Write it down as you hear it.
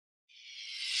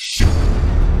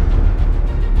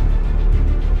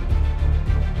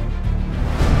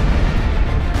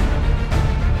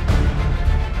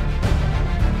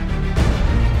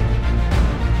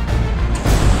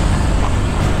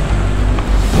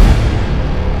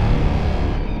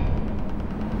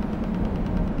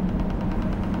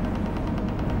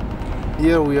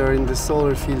Here we are in the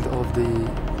solar field of the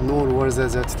Noor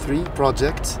Warzazat 3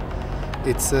 project.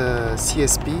 It's a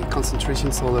CSP,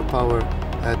 concentration solar power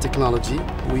technology.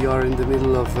 We are in the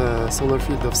middle of a solar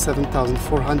field of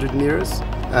 7,400 meters.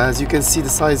 As you can see, the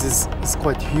size is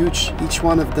quite huge. Each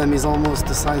one of them is almost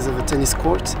the size of a tennis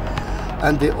court,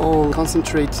 and they all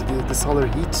concentrate the solar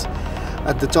heat.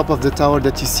 At the top of the tower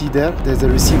that you see there, there's a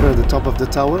receiver at the top of the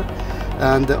tower,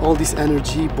 and all this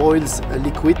energy boils a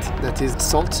liquid that is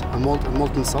salt, a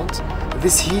molten salt.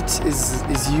 This heat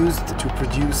is used to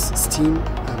produce steam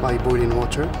by boiling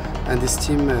water, and this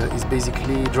steam is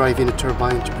basically driving a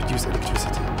turbine to produce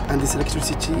electricity. And this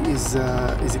electricity is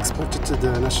exported to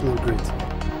the national grid.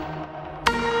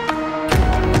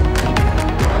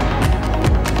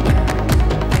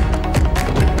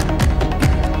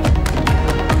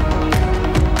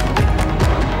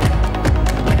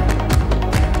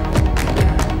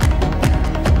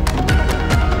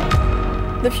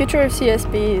 The future of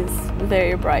CSP is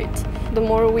very bright. The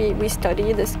more we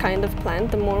study this kind of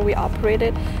plant, the more we operate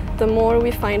it, the more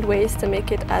we find ways to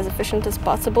make it as efficient as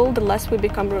possible, the less we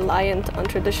become reliant on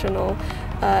traditional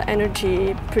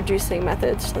energy producing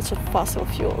methods such as fossil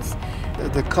fuels.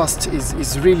 The cost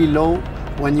is really low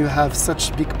when you have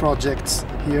such big projects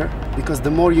here, because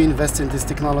the more you invest in this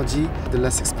technology, the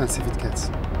less expensive it gets.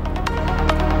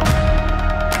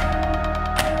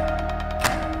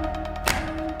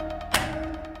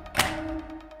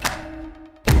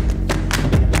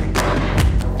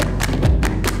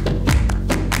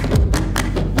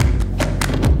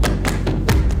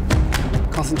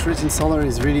 Concentrating solar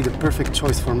is really the perfect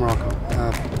choice for Morocco.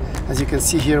 As you can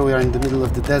see here, we are in the middle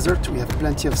of the desert. We have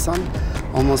plenty of sun,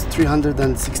 almost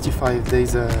 365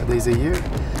 days a year.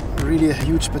 Really a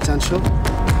huge potential.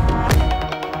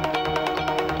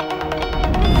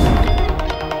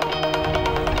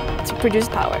 To produce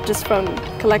power just from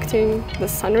collecting the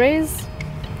sun rays,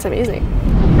 it's amazing.